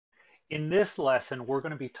In this lesson, we're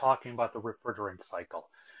going to be talking about the refrigerant cycle.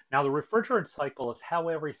 Now, the refrigerant cycle is how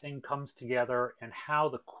everything comes together and how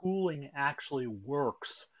the cooling actually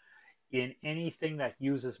works in anything that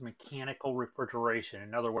uses mechanical refrigeration.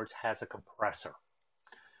 In other words, has a compressor.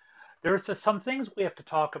 There's just some things we have to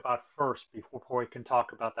talk about first before we can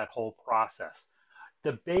talk about that whole process.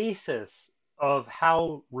 The basis of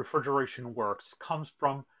how refrigeration works comes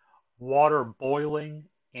from water boiling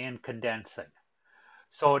and condensing.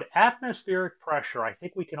 So at atmospheric pressure, I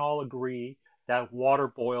think we can all agree that water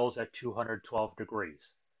boils at 212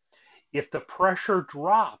 degrees. If the pressure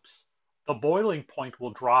drops, the boiling point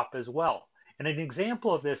will drop as well. And an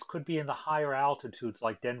example of this could be in the higher altitudes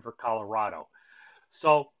like Denver, Colorado.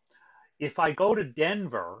 So if I go to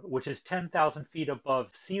Denver, which is 10,000 feet above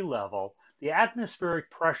sea level, the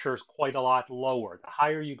atmospheric pressure is quite a lot lower. The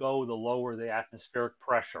higher you go, the lower the atmospheric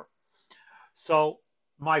pressure. So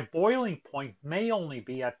my boiling point may only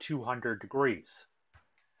be at 200 degrees.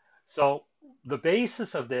 So the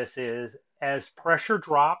basis of this is as pressure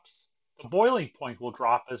drops, the boiling point will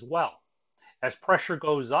drop as well. As pressure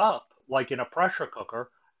goes up, like in a pressure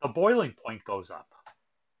cooker, the boiling point goes up.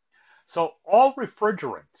 So all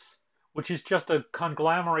refrigerants, which is just a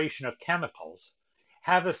conglomeration of chemicals,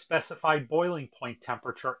 have a specified boiling point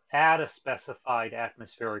temperature at a specified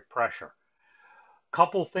atmospheric pressure.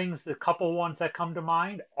 Couple ones that come to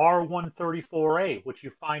mind, R134A, which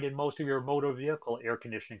you find in most of your motor vehicle air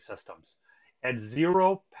conditioning systems. At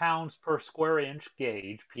 0 pounds per square inch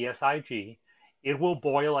gauge, PSIG, it will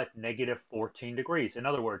boil at negative 14 degrees. In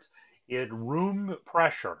other words, at room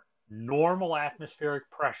pressure, normal atmospheric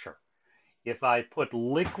pressure, if I put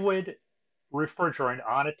liquid refrigerant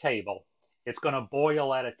on a table, it's going to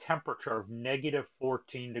boil at a temperature of negative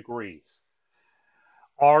 14 degrees.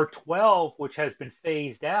 R12, which has been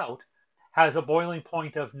phased out, has a boiling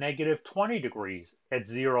point of negative 20 degrees at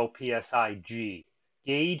 0 psig.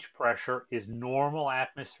 Gauge pressure is normal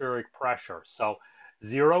atmospheric pressure. So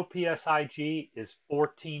 0 psig is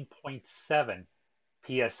 14.7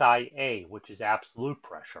 psia, which is absolute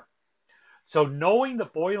pressure. So knowing the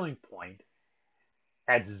boiling point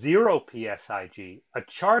at 0 psig, a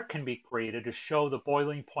chart can be created to show the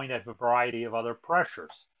boiling point at a variety of other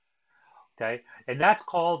pressures. Okay, and that's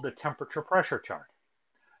called the temperature pressure chart.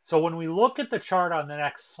 So when we look at the chart on the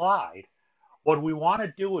next slide, what we want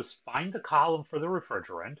to do is find the column for the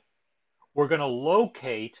refrigerant. We're going to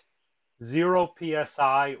locate 0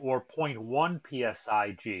 psi or 0.1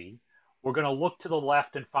 psig. We're going to look to the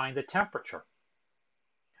left and find the temperature.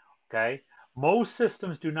 Okay, most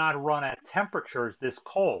systems do not run at temperatures this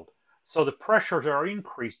cold, so the pressures are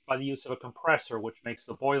increased by the use of a compressor, which makes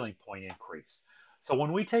the boiling point increase. So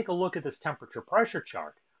when we take a look at this temperature pressure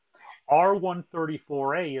chart,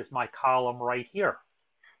 R134A is my column right here.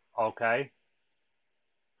 Okay.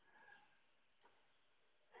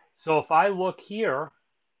 So if I look here,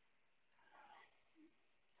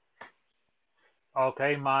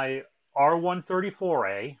 okay, my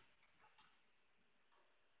R134A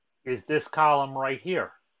is this column right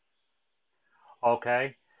here.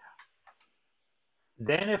 Okay.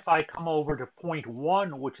 Then if I come over to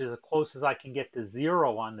 0.1, which is as close as I can get to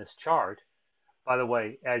 0 on this chart, by the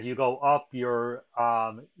way, as you go up, you're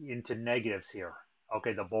into negatives here.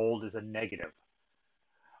 Okay, the bold is a negative.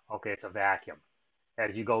 Okay, it's a vacuum.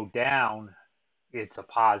 As you go down, it's a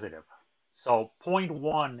positive. So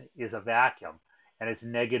 0.1 is a vacuum, and it's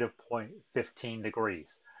negative 15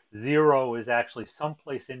 degrees. 0 is actually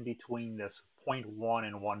someplace in between this 0.1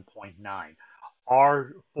 and 1.9.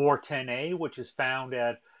 R410A, which is found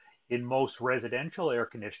in most residential air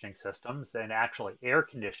conditioning systems and actually air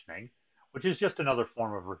conditioning, which is just another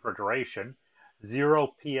form of refrigeration.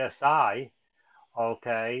 0 psi,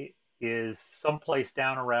 okay, is someplace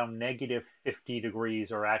down around negative 50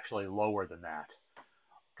 degrees or actually lower than that.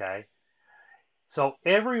 Okay, so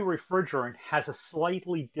every refrigerant has a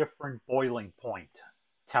slightly different boiling point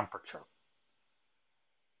temperature.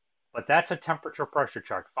 But that's a temperature pressure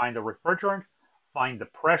chart. Find the refrigerant, find the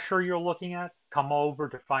pressure you're looking at, come over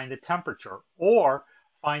to find the temperature, or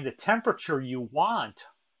find the temperature you want,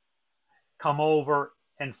 come over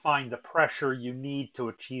and find the pressure you need to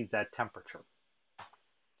achieve that temperature.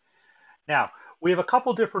 Now, we have a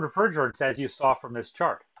couple different refrigerants as you saw from this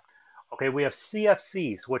chart. Okay, we have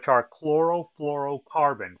CFCs, which are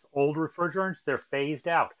chlorofluorocarbons. Old refrigerants, they're phased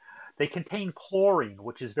out. They contain chlorine,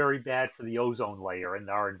 which is very bad for the ozone layer in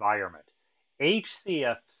our environment.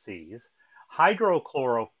 HCFCs,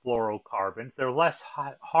 hydrochlorofluorocarbons, they're less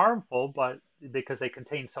harmful because they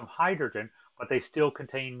contain some hydrogen, but they still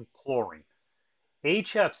contain chlorine.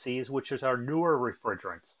 HFCs, which is our newer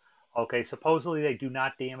refrigerants, okay, supposedly they do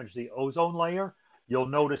not damage the ozone layer. You'll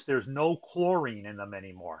notice there's no chlorine in them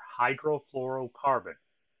anymore, hydrofluorocarbon.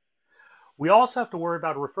 We also have to worry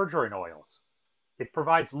about refrigerant oils. It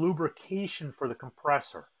provides lubrication for the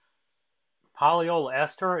compressor. Polyol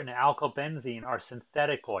ester and alkylbenzene are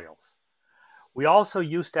synthetic oils. We also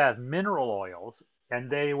used to have mineral oils, and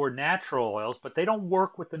they were natural oils, but they don't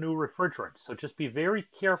work with the new refrigerants. So just be very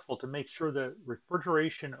careful to make sure the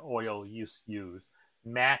refrigeration oil you use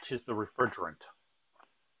matches the refrigerant.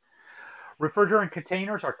 Refrigerant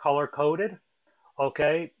containers are color-coded.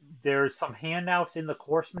 Okay, there's some handouts in the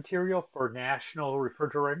course material for national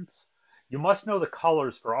refrigerants. You must know the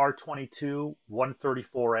colors for R22,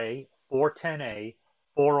 134A, 410A,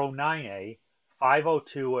 409A,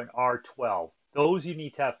 502, and R12. Those you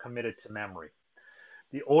need to have committed to memory.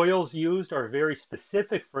 The oils used are very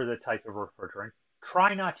specific for the type of refrigerant.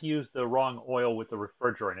 Try not to use the wrong oil with the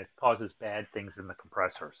refrigerant. It causes bad things in the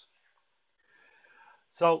compressors.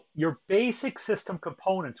 So your basic system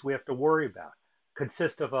components we have to worry about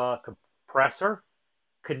consist of a compressor,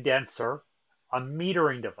 condenser, a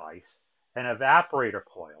metering device, an evaporator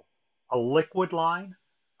coil, a liquid line,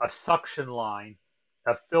 a suction line,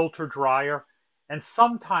 a filter dryer, and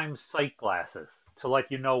sometimes sight glasses to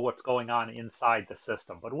let you know what's going on inside the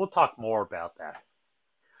system. But we'll talk more about that.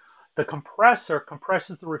 The compressor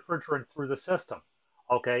compresses the refrigerant through the system.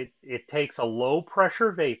 Okay, it takes a low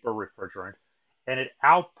pressure vapor refrigerant and it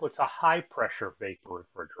outputs a high pressure vapor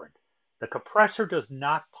refrigerant. The compressor does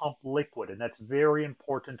not pump liquid, and that's very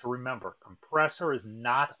important to remember. Compressor is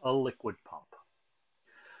not a liquid pump.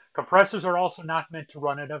 Compressors are also not meant to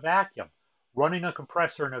run in a vacuum. Running a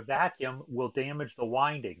compressor in a vacuum will damage the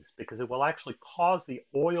windings because it will actually cause the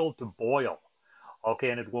oil to boil, okay,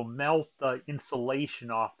 and it will melt the insulation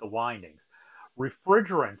off the windings.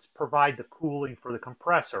 Refrigerants provide the cooling for the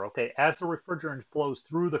compressor, okay. As the refrigerant flows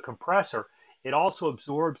through the compressor, it also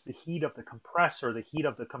absorbs the heat of the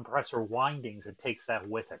compressor windings, and takes that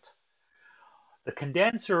with it. The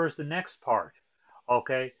condenser is the next part,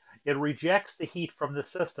 okay. It rejects the heat from the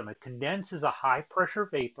system. It condenses a high pressure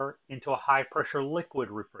vapor into a high pressure liquid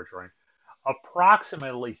refrigerant,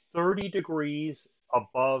 approximately 30 degrees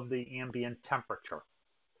above the ambient temperature.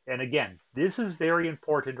 And again, this is very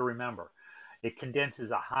important to remember. It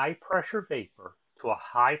condenses a high pressure vapor to a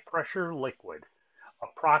high pressure liquid,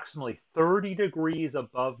 approximately 30 degrees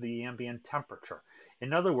above the ambient temperature.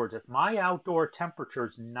 In other words, if my outdoor temperature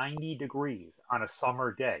is 90 degrees on a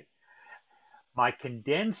summer day, my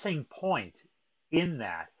condensing point in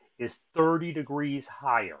that is 30 degrees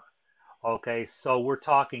higher. Okay, so we're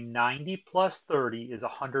talking 90 plus 30 is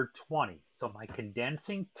 120. So my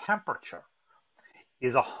condensing temperature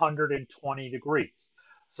is 120 degrees.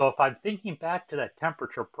 So if I'm thinking back to that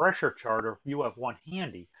temperature pressure chart, or if you have one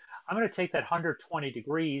handy, I'm going to take that 120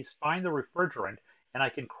 degrees, find the refrigerant, and I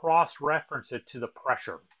can cross-reference it to the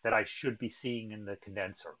pressure that I should be seeing in the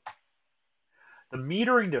condenser. The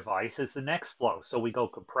metering device is the next flow. So we go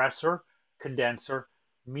compressor, condenser,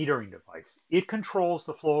 metering device. It controls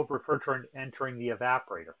the flow of refrigerant entering the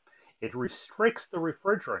evaporator. It restricts the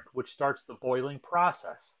refrigerant, which starts the boiling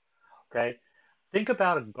process. Okay? Think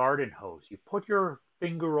about a garden hose. You put your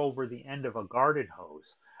finger over the end of a garden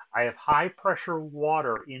hose. I have high pressure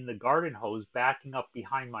water in the garden hose backing up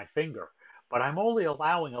behind my finger, but I'm only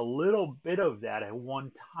allowing a little bit of that at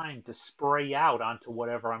one time to spray out onto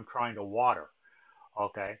whatever I'm trying to water.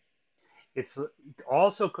 Okay. It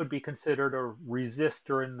also could be considered a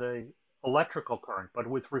resistor in the electrical current, but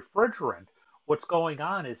with refrigerant, what's going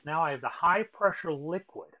on is now I have the high pressure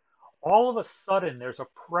liquid. All of a sudden, there's a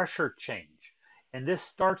pressure change, and this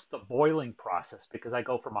starts the boiling process because I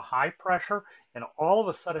go from a high pressure, and all of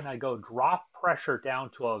a sudden I go drop pressure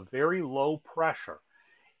down to a very low pressure,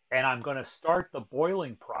 and I'm going to start the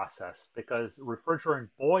boiling process because refrigerant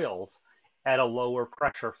boils at a lower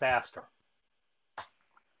pressure faster.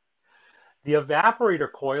 The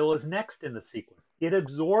evaporator coil is next in the sequence. It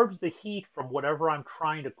absorbs the heat from whatever I'm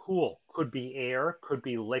trying to cool. Could be air, could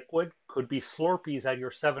be liquid, could be Slurpees at your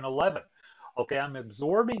 7-Eleven. Okay, I'm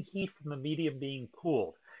absorbing heat from the medium being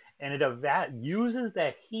cooled, and it uses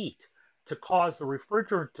that heat to cause the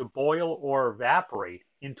refrigerant to boil or evaporate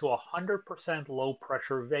into 100% low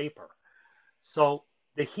pressure vapor. So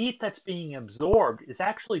the heat that's being absorbed is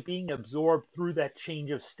actually being absorbed through that change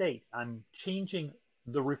of state. I'm changing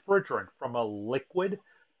the refrigerant from a liquid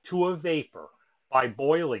to a vapor by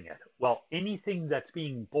boiling it. Well, anything that's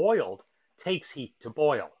being boiled takes heat to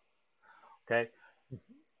boil. Okay.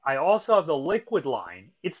 I also have the liquid line.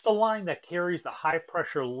 It's the line that carries the high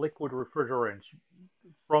pressure liquid refrigerant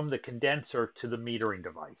from the condenser to the metering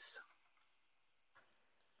device.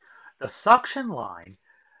 The suction line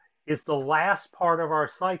is the last part of our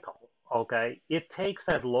cycle. okay, it takes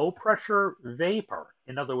that low pressure vapor,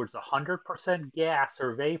 in other words, 100% gas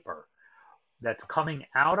or vapor that's coming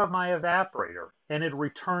out of my evaporator, and it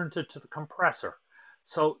returns it to the compressor.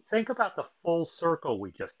 So think about the full circle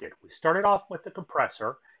we just did. We started off with the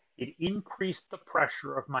compressor. It increased the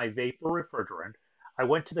pressure of my vapor refrigerant. I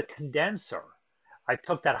went to the condenser. I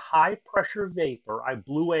took that high pressure vapor, I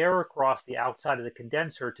blew air across the outside of the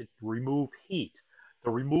condenser to remove heat.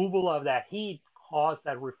 The removal of that heat caused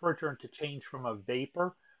that refrigerant to change from a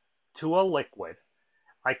vapor to a liquid.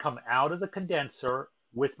 I come out of the condenser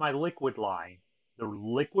with my liquid line. The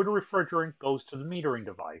liquid refrigerant goes to the metering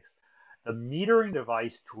device. The metering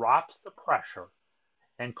device drops the pressure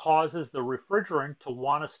and causes the refrigerant to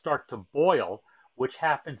want to start to boil, which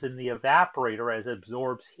happens in the evaporator as it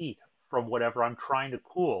absorbs heat from whatever I'm trying to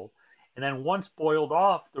cool. And then once boiled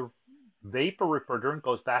off, the vapor refrigerant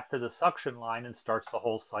goes back to the suction line and starts the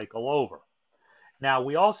whole cycle over. Now,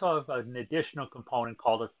 we also have an additional component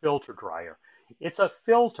called a filter dryer. It's a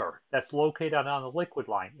filter that's located on the liquid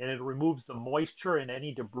line, and it removes the moisture and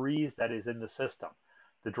any debris that is in the system.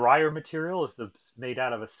 The dryer material is made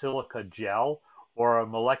out of a silica gel or a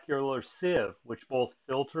molecular sieve, which both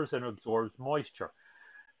filters and absorbs moisture.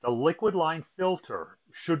 The liquid line filter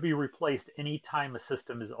should be replaced anytime a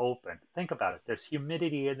system is open. Think about it. There's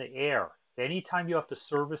humidity in the air. Anytime you have to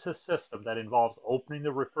service a system that involves opening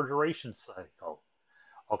the refrigeration cycle,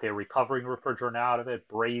 okay, recovering refrigerant out of it,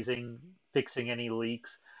 brazing, fixing any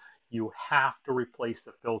leaks, you have to replace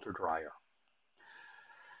the filter dryer.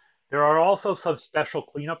 There are also some special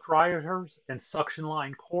cleanup dryers and suction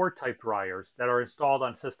line core type dryers that are installed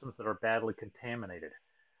on systems that are badly contaminated.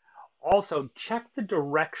 Also, check the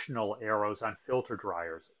directional arrows on filter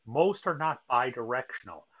dryers. Most are not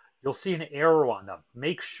bidirectional. You'll see an arrow on them.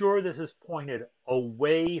 Make sure this is pointed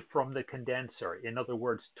away from the condenser, in other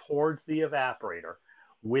words, towards the evaporator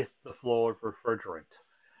with the flow of refrigerant.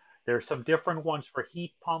 There's some different ones for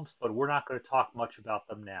heat pumps, but we're not going to talk much about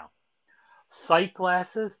them now. Sight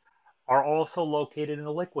glasses are also located in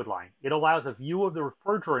the liquid line. It allows a view of the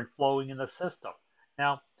refrigerant flowing in the system.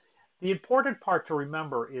 Now, the important part to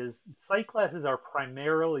remember is sight glasses are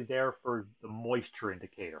primarily there for the moisture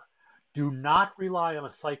indicator. Do not rely on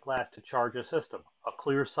a sight glass to charge a system. A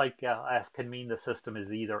clear sight glass can mean the system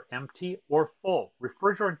is either empty or full.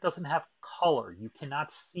 Refrigerant doesn't have color. You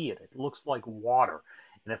cannot see it. It looks like water.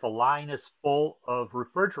 And if a line is full of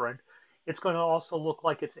refrigerant, it's going to also look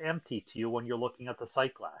like it's empty to you when you're looking at the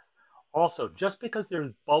sight glass. Also, just because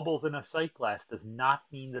there's bubbles in a sight glass does not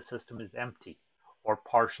mean the system is empty or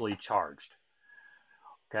partially charged.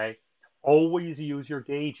 Okay? Always use your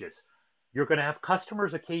gauges. You're going to have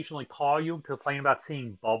customers occasionally call you and complain about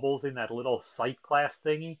seeing bubbles in that little sight glass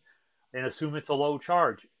thingy and assume it's a low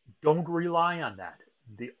charge. Don't rely on that.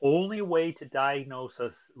 The only way to diagnose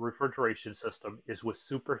a refrigeration system is with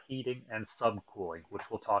superheating and subcooling, which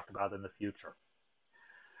we'll talk about in the future.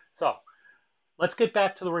 So, let's get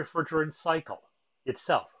back to the refrigerant cycle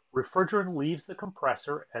itself. Refrigerant leaves the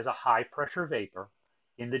compressor as a high pressure vapor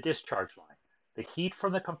in the discharge line. The heat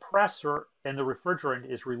from the compressor and the refrigerant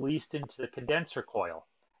is released into the condenser coil.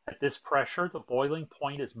 At this pressure, the boiling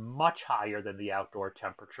point is much higher than the outdoor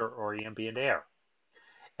temperature or ambient air.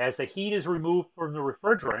 As the heat is removed from the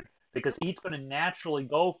refrigerant, because heat's going to naturally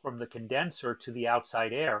go from the condenser to the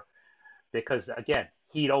outside air, because again,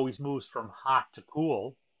 heat always moves from hot to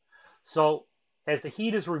cool. So as the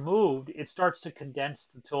heat is removed, it starts to condense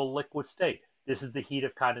into a liquid state. This is the heat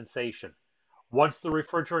of condensation. Once the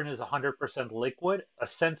refrigerant is 100% liquid, a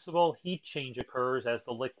sensible heat change occurs as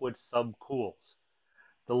the liquid subcools.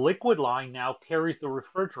 The liquid line now carries the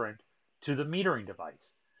refrigerant to the metering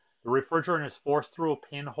device. The refrigerant is forced through a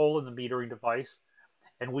pinhole in the metering device,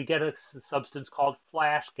 and we get a substance called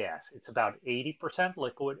flash gas. It's about 80%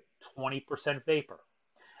 liquid, 20% vapor.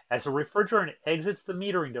 As the refrigerant exits the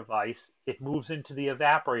metering device, it moves into the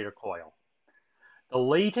evaporator coil. The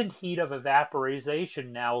latent heat of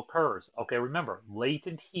evaporization now occurs. Okay, remember,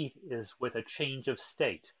 latent heat is with a change of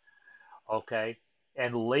state. Okay,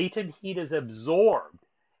 and latent heat is absorbed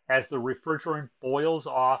as the refrigerant boils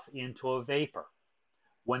off into a vapor.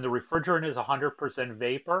 When the refrigerant is 100%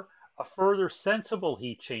 vapor, a further sensible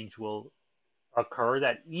heat change will occur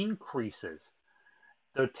that increases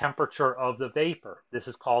the temperature of the vapor. This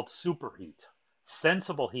is called superheat.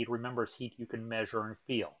 Sensible heat, remember, is heat you can measure and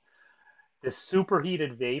feel. This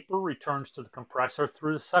superheated vapor returns to the compressor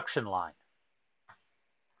through the suction line.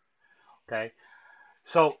 Okay,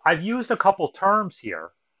 so I've used a couple terms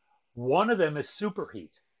here. One of them is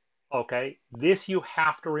superheat. Okay, this you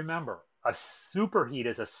have to remember. A superheat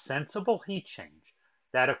is a sensible heat change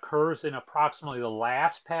that occurs in approximately the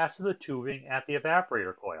last pass of the tubing at the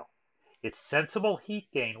evaporator coil. It's sensible heat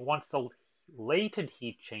gain once the latent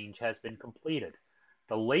heat change has been completed.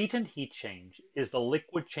 The latent heat change is the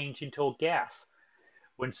liquid changing to a gas.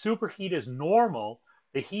 When superheat is normal,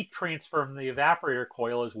 the heat transfer from the evaporator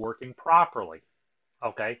coil is working properly.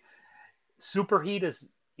 Okay? Superheat is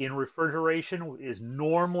in refrigeration is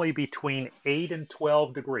normally between 8 and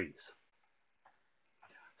 12 degrees.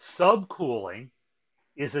 Subcooling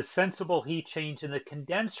is a sensible heat change in the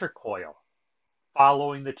condenser coil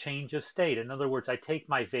following the change of state. In other words, I take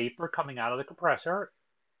my vapor coming out of the compressor,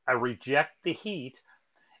 I reject the heat,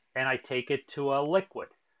 and I take it to a liquid.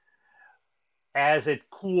 As it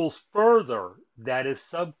cools further, that is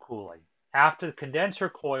subcooling. After the condenser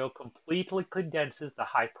coil completely condenses the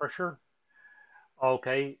high pressure,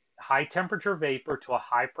 high temperature vapor to a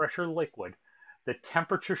high pressure liquid, the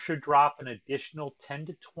temperature should drop an additional 10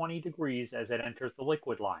 to 20 degrees as it enters the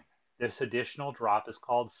liquid line. This additional drop is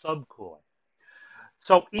called subcooling.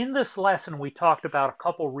 So in this lesson, we talked about a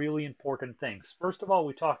couple really important things. First of all,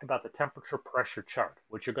 we talked about the temperature pressure chart,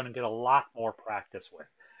 which you're going to get a lot more practice with.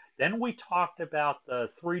 Then we talked about the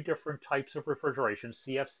three different types of refrigeration,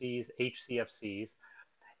 CFCs, HCFCs,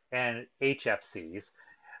 and HFCs.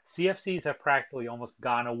 CFCs have practically almost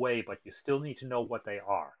gone away, but you still need to know what they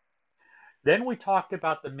are. Then we talked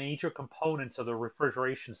about the major components of the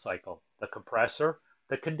refrigeration cycle: the compressor,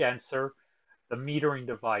 the condenser, the metering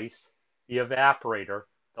device, the evaporator,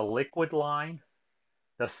 the liquid line,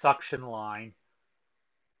 the suction line,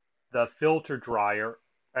 the filter dryer,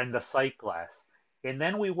 and the sight glass. And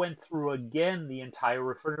then we went through again the entire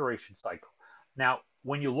refrigeration cycle. Now,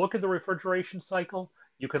 when you look at the refrigeration cycle,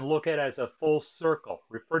 you can look at it as a full circle.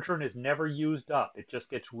 Refrigerant is never used up, it just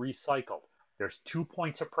gets recycled. There's 2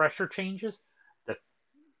 points of pressure changes: the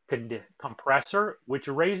compressor, which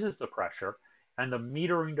raises the pressure, and the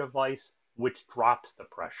metering device, which drops the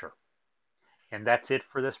pressure. And that's it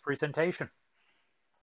for this presentation.